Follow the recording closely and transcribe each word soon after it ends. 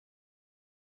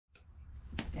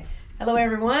Hello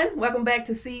everyone, welcome back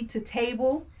to Seed to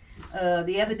Table.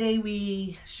 The other day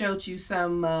we showed you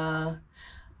some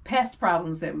pest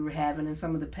problems that we were having and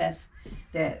some of the pests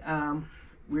that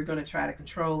we're going to try to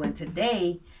control. And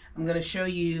today I'm going to show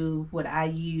you what I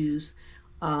use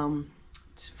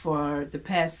for the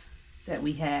pests that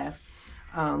we have.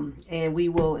 And we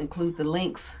will include the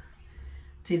links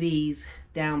to these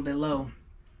down below.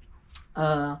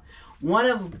 One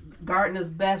of gardeners'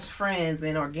 best friends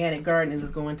in organic gardening is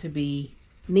going to be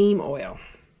neem oil.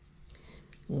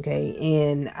 Okay,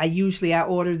 and I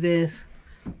order this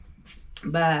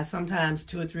by sometimes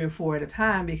 2 or 3 or 4 at a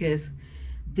time, because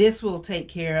this will take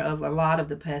care of a lot of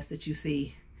the pests that you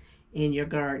see in your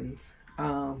gardens.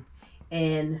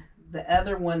 And the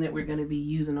other one that we're going to be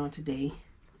using on today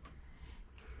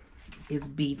is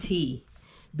BT.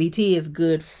 BT is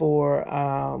good for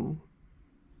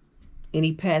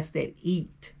any pests that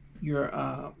eat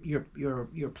your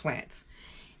plants,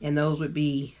 and those would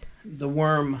be the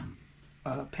worm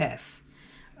pests.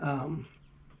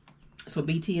 So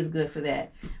BT is good for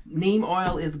that. Neem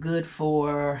oil is good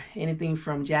for anything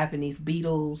from Japanese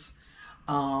beetles.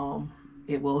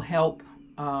 It will help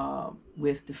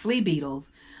with the flea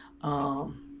beetles.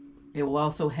 It will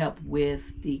also help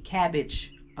with the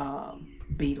cabbage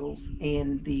beetles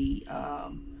and the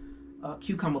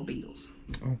cucumber beetles.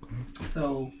 Okay.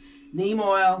 So neem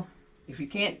oil, if you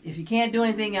can't do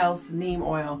anything else, neem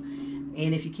oil,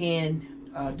 and if you can,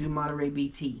 do Monterey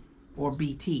BT or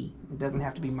BT. It doesn't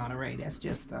have to be Monterey. That's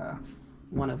just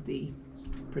one of the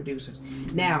producers.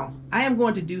 Now, I am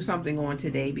going to do something on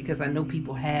today because I know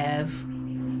people have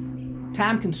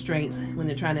time constraints when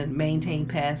they're trying to maintain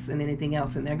pests and anything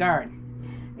else in their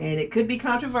garden. And it could be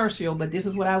controversial, but this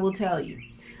is what I will tell you.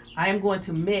 I am going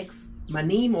to mix my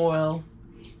neem oil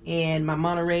and my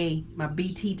Monterey, my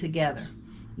BT together.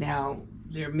 Now,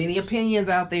 there are many opinions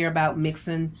out there about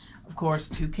mixing, of course,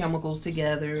 2 chemicals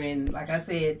together. And like I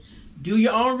said, do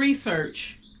your own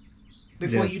research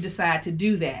before you decide to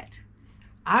do that.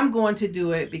 I'm going to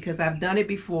do it because I've done it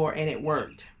before and it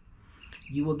worked.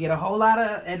 You will get a whole lot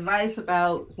of advice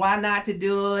about why not to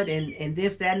do it and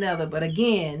this, that, and the other. But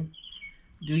again,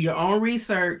 do your own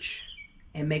research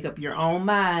and make up your own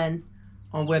mind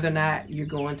on whether or not you're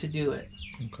going to do it.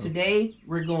 Okay. Today,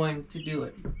 we're going to do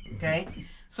it. Okay?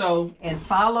 So, and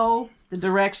follow the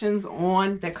directions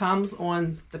that comes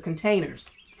on the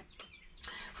containers.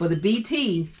 For the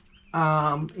BT,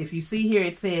 if you see here,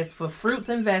 it says for fruits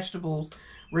and vegetables,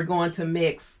 we're going to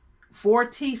mix 4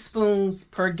 teaspoons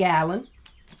per gallon.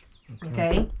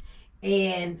 Okay?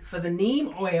 And for the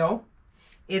neem oil,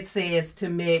 it says to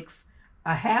mix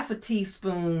a 1/2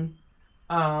 teaspoon,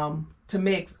 to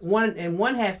mix 1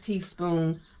 1/2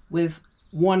 teaspoon with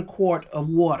 1 quart of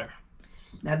water.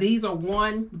 Now these are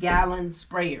 1 gallon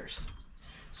sprayers.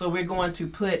 So we're going to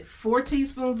put 4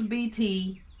 teaspoons of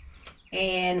BT,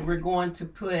 and we're going to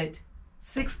put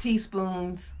 6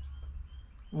 teaspoons,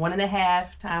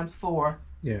 1.5 times 4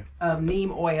 of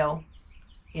neem oil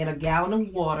in a gallon of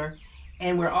water.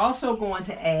 And we're also going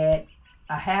to add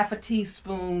a 1/2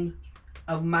 teaspoon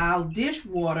of mild dish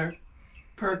water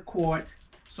per quart.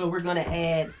 So we're going to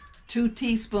add 2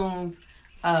 teaspoons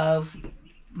of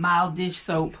mild dish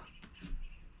soap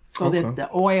so that the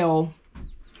oil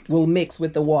will mix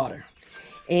with the water.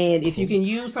 And if you can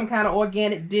use some kind of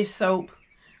organic dish soap,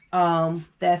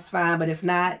 that's fine. But if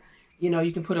not,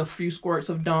 you can put a few squirts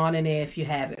of Dawn in there if you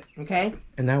have it. Okay?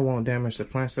 And that won't damage the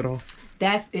plants at all?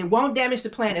 It won't damage the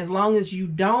plant as long as you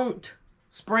don't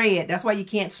spray it. That's why you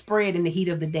can't spray it in the heat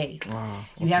of the day. Wow.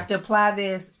 Okay. You have to apply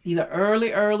this either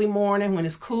early morning when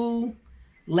it's cool,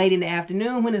 late in the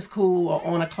afternoon when it's cool, or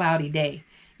on a cloudy day.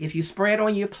 If you spray it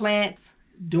on your plants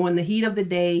during the heat of the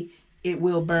day, it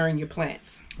will burn your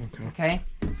plants. Okay?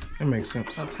 That makes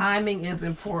sense. So timing is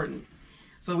important.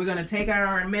 So we're going to take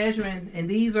our measuring, and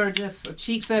these are just a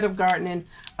cheap set of gardening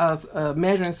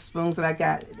measuring spoons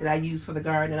that I use for the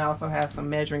garden, and I also have some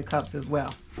measuring cups as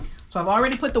well. So I've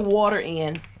already put the water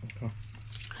in. Okay.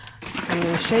 So I'm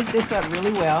going to shake this up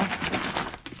really well.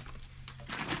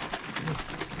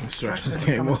 Instructions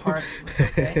came off.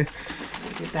 Okay.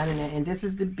 Get that in there. And this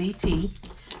is the BT.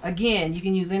 Again, you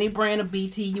can use any brand of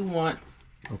BT you want.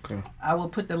 Okay. I will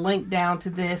put the link down to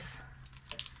this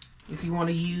if you want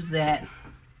to use that.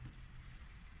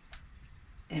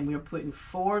 And we're putting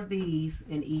 4 of these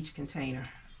in each container,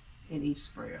 in each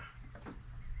sprayer.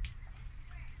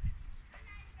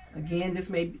 Again, this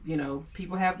may,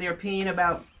 people have their opinion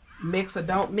about mix or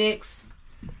don't mix.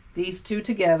 These 2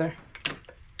 together.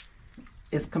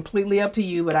 It's completely up to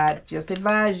you, but I just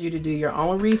advise you to do your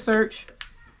own research.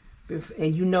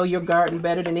 And you know your garden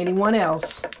better than anyone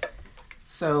else.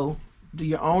 So do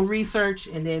your own research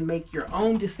and then make your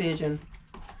own decision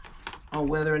on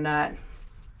whether or not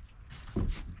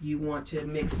you want to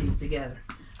mix these together.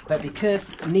 But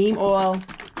because neem oil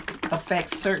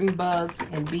affects certain bugs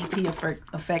and BT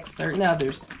affects certain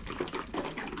others,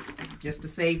 just to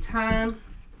save time,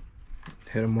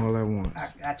 hit them all at once.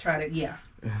 I try to, yeah.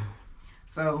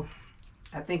 So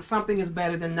I think something is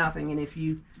better than nothing. And if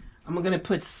you, I'm going to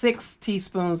put 6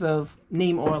 teaspoons of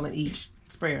neem oil in each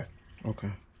sprayer.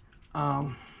 Okay.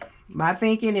 My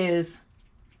thinking is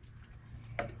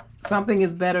something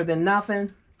is better than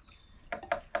nothing.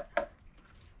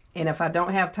 And if I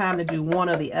don't have time to do one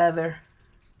or the other,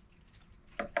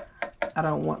 I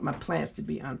don't want my plants to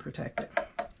be unprotected.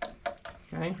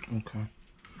 Okay? Okay.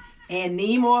 And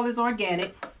neem oil is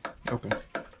organic. Okay.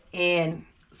 And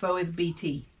so is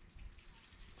BT.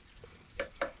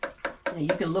 And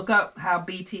you can look up how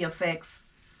BT affects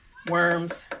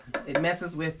worms. It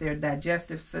messes with their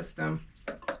digestive system.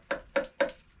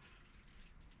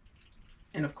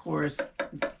 And of course,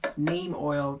 neem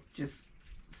oil just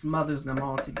smothers them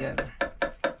all together.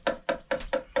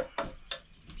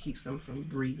 Keeps them from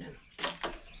breathing.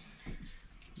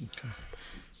 Okay.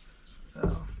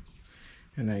 So.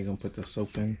 And now you're going to put the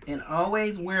soap in. And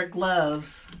always wear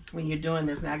gloves when you're doing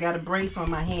this. Now I got a brace on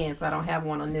my hand, so I don't have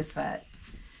one on this side.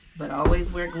 But always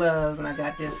wear gloves, and I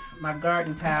got this, my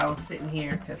garden towel sitting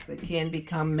here because they can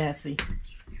become messy.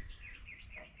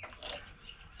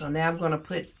 So now I'm going to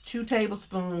put 2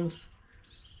 teaspoons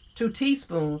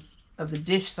of the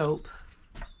dish soap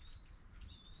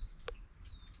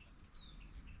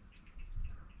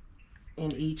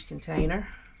in each container.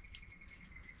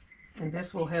 And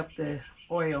this will help the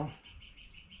oil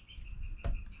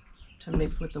to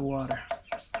mix with the water.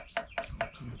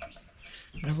 Okay.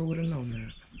 Never would have known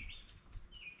that.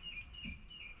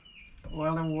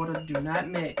 Oil and water do not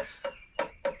mix.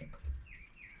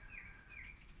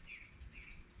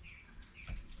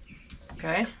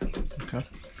 Okay? Okay.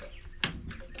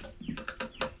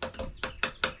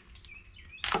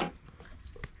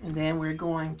 And then we're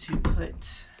going to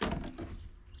put,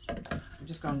 I'm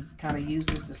just going to kind of use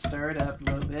this to stir it up a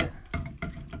little bit.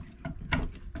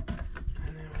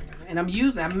 And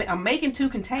I'm making 2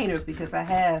 containers because I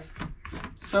have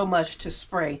so much to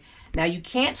spray. Now you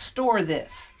can't store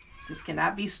this. This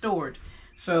cannot be stored.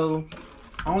 So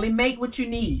only make what you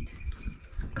need.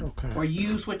 Okay. Or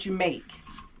use what you make.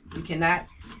 You cannot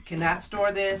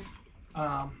store this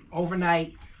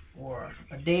overnight or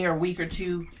a day or a week or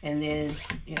 2, and then,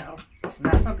 you know, it's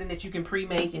not something that you can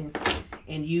pre-make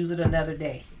and use it another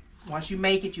day. Once you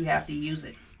make it, you have to use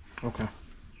it. Okay.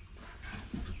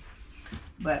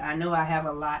 But I know I have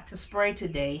a lot to spray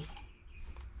today,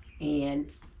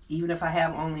 and even if I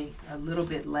have only a little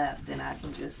bit left, then I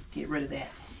can just get rid of that.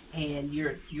 And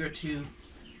you're to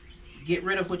get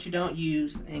rid of what you don't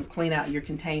use and clean out your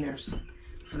containers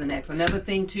for the next. Another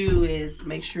thing too is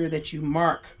make sure that you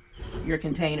mark your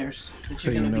containers that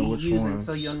you're going to be using,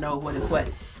 so you'll know what is what.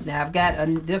 Now I've got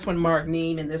this one marked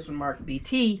Neem and this one marked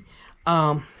BT,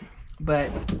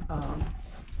 but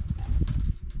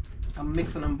I'm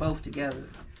mixing them both together.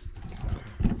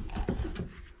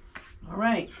 All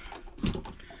right.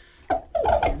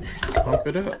 Pump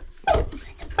it up.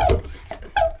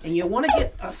 And you want to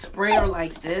get a sprayer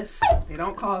like this. They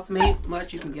don't cost me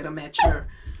much. You can get them at your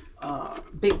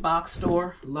big box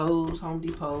store, Lowe's, Home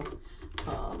Depot,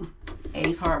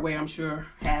 Ace Hardware, I'm sure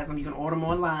has them. You can order them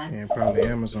online. And probably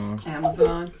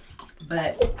Amazon.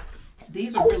 But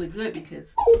these are really good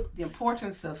because the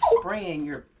importance of spraying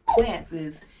your plants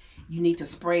is you need to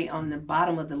spray on the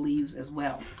bottom of the leaves as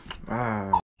well.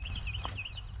 Ah.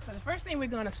 So the first thing we're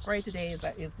going to spray today is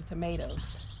the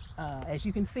tomatoes. As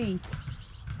you can see,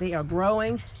 they are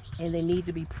growing and they need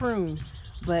to be pruned,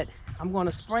 but I'm going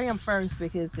to spray them first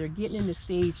because they're getting in the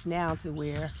stage now to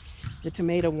where the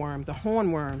tomato worm, the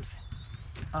hornworms,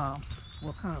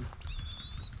 will come.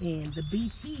 And the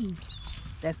BT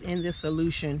that's in this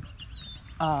solution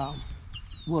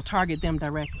will target them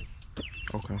directly.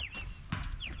 Okay.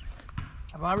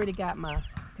 I've already got my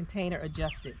container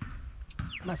adjusted,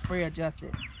 my spray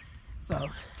adjusted. So,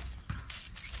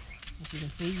 as you can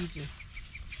see, you just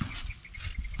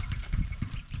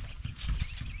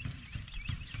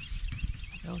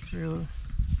go through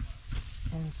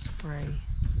and spray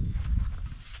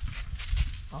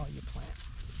all your plants.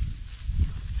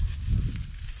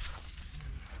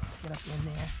 Get up in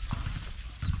there.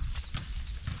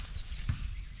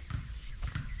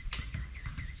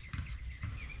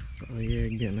 Oh yeah,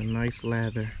 getting a nice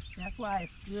lather. That's why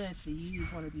it's good to use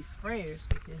one of these sprayers,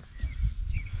 because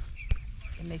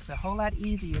it makes it a whole lot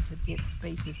easier to get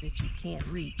spaces that you can't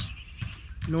reach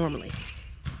normally.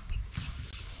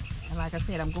 And like I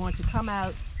said, I'm going to come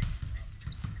out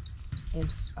and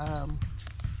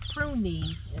prune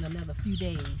these in another few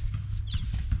days.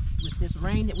 With this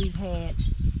rain that we've had,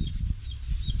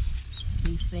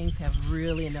 these things have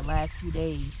really, in the last few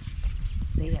days,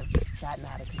 they have just gotten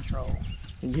out of control.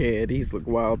 Yeah, these look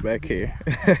wild back here.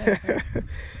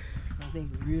 So they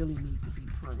really need to be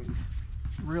pruned.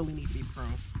 Really need to be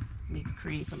pruned. Need to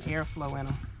create some airflow in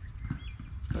them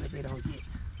so that they don't get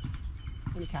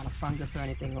any kind of fungus or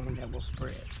anything on them that will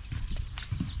spread.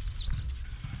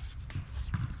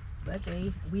 But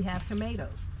we have tomatoes.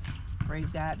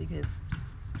 Praise God, because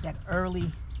that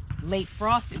early, late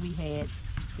frost that we had,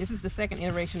 this is the second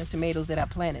iteration of tomatoes that I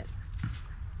planted.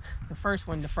 The first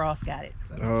one, the frost got it.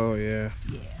 So, oh yeah.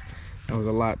 Yeah. That was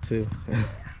a lot too. Yeah.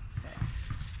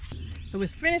 So we're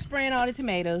finished spraying all the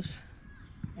tomatoes,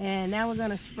 and now we're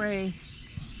gonna spray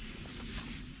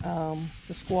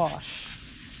the squash.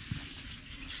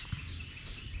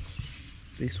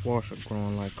 These squash are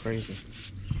growing like crazy.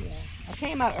 Yeah. I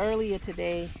came out earlier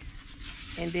today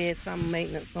and did some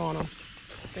maintenance on them.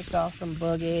 Picked off some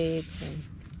bug eggs and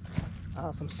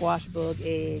some squash bug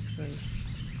eggs and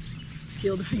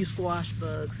killed a few squash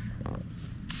bugs.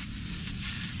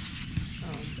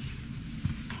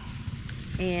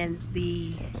 And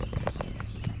the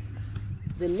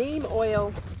neem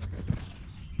oil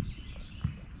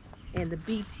and the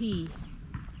BT,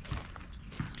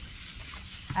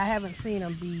 I haven't seen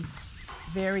them be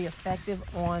very effective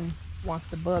on once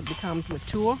the bug becomes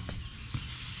mature.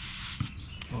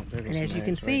 Oh, and as you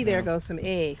can see, there goes some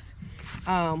eggs.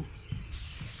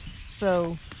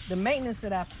 So the maintenance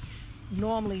that I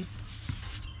normally,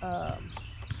 and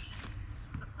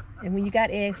when you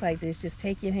got eggs like this, just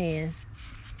take your hand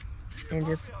and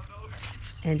just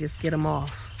get them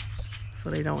off so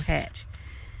they don't hatch.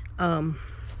 And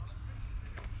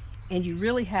you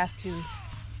really have to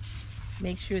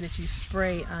make sure that you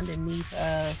spray underneath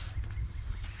of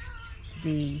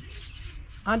the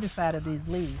underside of these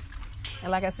leaves.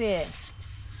 And like I said,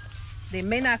 they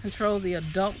may not control the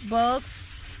adult bugs,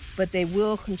 but they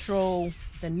will control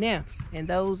the nymphs, and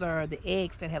those are the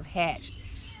eggs that have hatched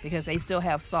because they still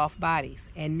have soft bodies,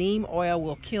 and neem oil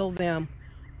will kill them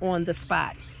on the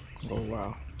spot. Oh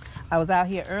wow. I was out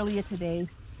here earlier today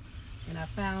and I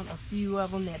found a few of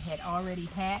them that had already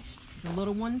hatched, the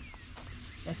little ones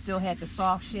that still had the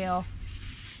soft shell,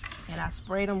 and I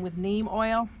sprayed them with neem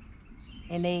oil,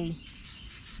 and they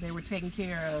were taken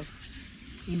care of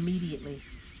immediately.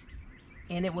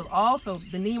 And it will also,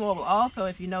 the neem oil will also,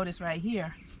 if you notice right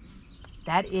here,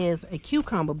 that is a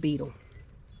cucumber beetle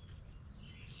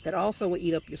that also will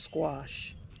eat up your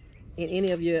squash and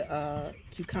any of your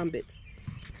cucumbers.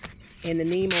 And the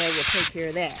neem oil will take care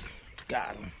of that.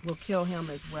 Got him. Will kill him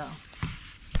as well.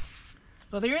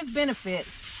 So there is benefit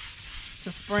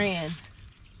to spraying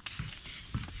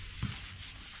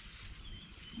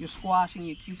your squash and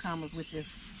your cucumbers with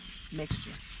this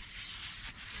mixture.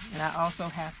 And I also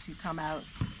have to come out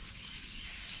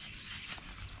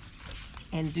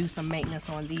and do some maintenance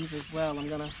on these as well. I'm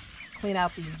gonna clean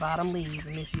out these bottom leaves,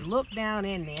 and if you look down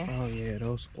in there, oh yeah,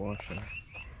 those squash are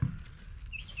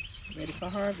ready for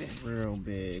harvest. real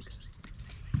big.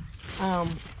 And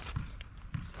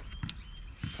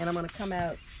I'm gonna come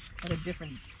out at a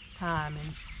different time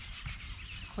and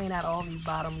clean out all these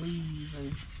bottom leaves,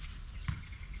 and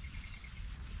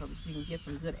so that you can get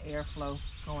some good airflow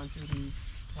going through these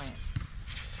plants,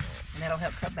 and that'll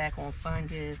help cut back on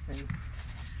fungus and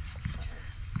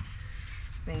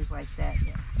things like that.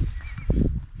 Yeah.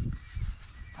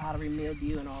 Powdery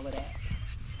mildew and all of that,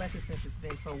 especially since it's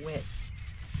been so wet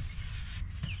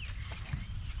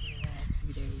in the last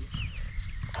few days.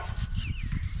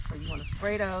 So you want to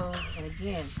spray those, and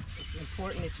again, it's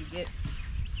important that you get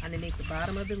underneath the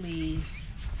bottom of the leaves.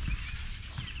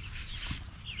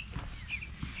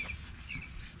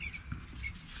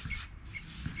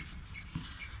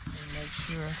 And make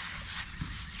sure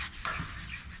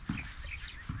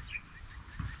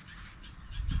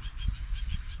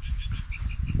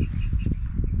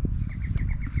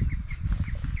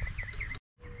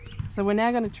so we're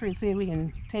now going to see if we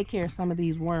can take care of some of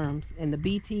these worms, and the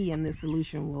BT in this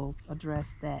solution will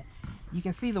address that. You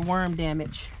can see the worm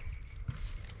damage.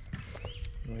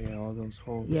 Oh yeah, all those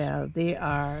holes. Yeah, they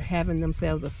are having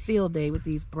themselves a field day with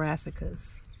these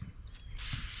brassicas.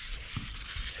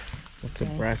 What's a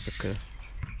brassica?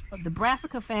 The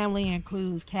brassica family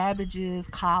includes cabbages,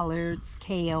 collards,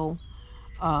 kale,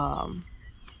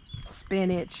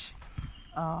 spinach,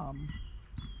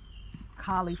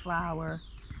 cauliflower,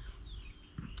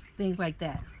 things like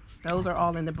that. Those are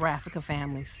all in the brassica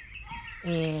families.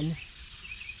 And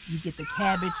you get the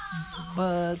cabbage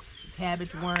bugs,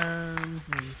 cabbage worms,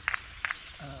 and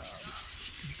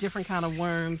different kind of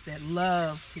worms that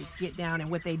love to get down, and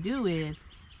what they do is,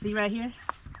 see right here?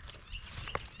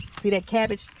 See that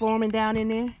cabbage forming down in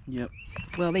there? Yep.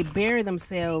 Well, they bury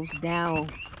themselves down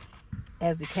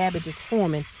as the cabbage is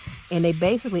forming, and they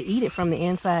basically eat it from the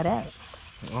inside out.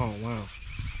 Oh, wow.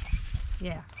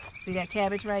 Yeah. See that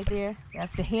cabbage right there?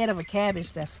 That's the head of a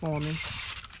cabbage that's forming.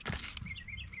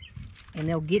 And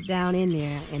they'll get down in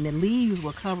there, and the leaves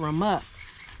will cover them up.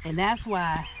 And that's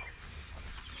why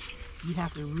you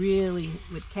have to really,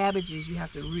 with cabbages, you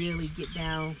have to really get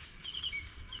down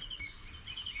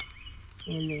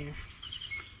in there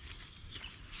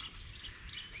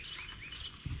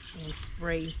and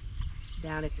spray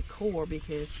down at the core,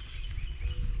 because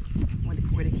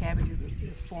where the cabbages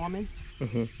is forming,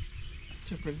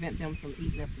 to prevent them from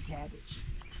eating up the cabbage.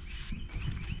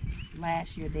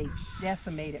 Last year they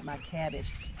decimated my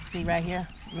cabbage. See right here?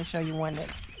 Let me show you one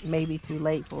that's maybe too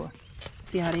late for.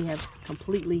 See how they have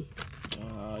completely.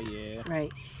 Oh, yeah.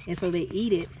 Right. And so they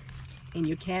eat it, and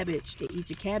your cabbage, they eat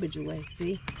your cabbage away.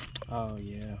 See? Oh,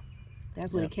 yeah.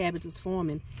 That's where the cabbage is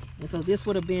forming. And so this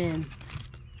would have been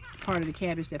part of the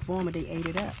cabbage that formed, but they ate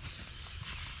it up.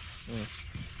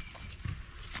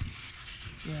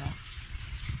 Yeah.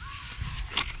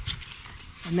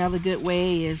 Another good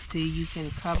way is to, you can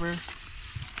cover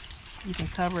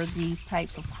these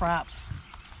types of crops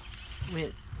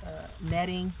with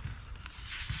netting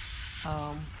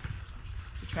to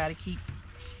try to keep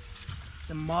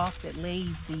the moth that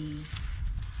lays these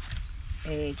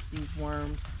eggs, these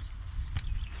worms,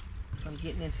 from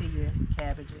getting into your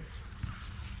cabbages.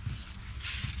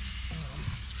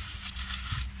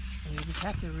 And you just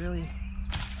have to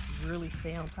really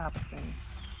stay on top of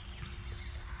things.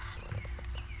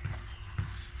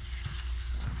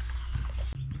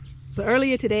 So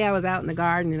earlier today I was out in the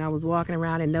garden and I was walking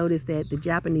around and noticed that the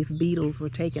Japanese beetles were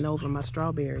taking over my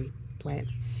strawberry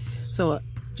plants. So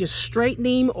just straight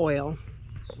neem oil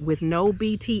with no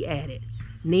BT added.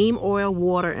 Neem oil,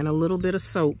 water, and a little bit of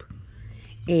soap.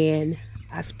 And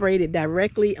I sprayed it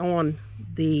directly on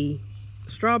the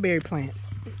strawberry plant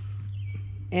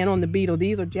and on the beetle.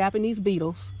 These are Japanese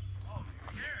beetles.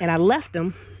 And I left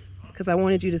them because I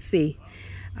wanted you to see.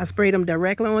 I sprayed them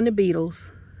directly on the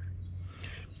beetles.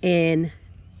 And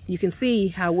you can see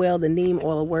how well the neem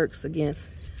oil works against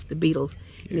the beetles.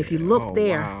 And if you look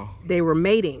there, they were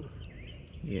mating.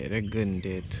 Yeah, they're good and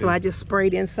dead too. So I just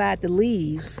sprayed inside the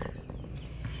leaves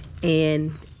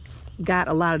and got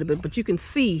a lot of it. But you can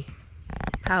see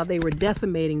how they were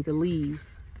decimating the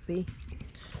leaves. See?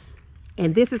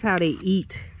 And this is how they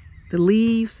eat the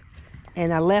leaves.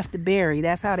 And I left the berry.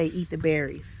 That's how they eat the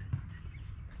berries.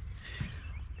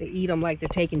 They eat them like they're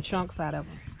taking chunks out of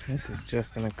them. This is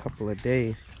just in a couple of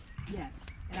days. Yes.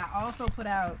 And I also put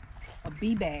out a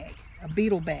bee bag, a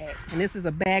beetle bag. And this is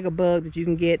a bag of bugs that you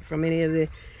can get from any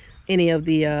of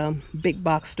the big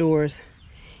box stores.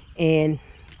 And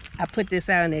I put this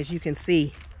out, and as you can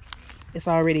see, it's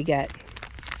already got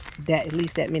at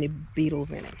least that many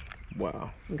beetles in it. Wow.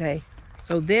 Okay.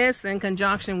 So this, in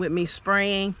conjunction with me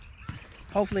spraying,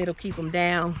 hopefully it'll keep them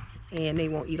down and they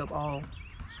won't eat up all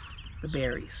the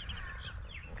berries.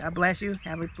 God bless you.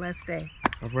 Have a blessed day.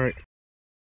 All right.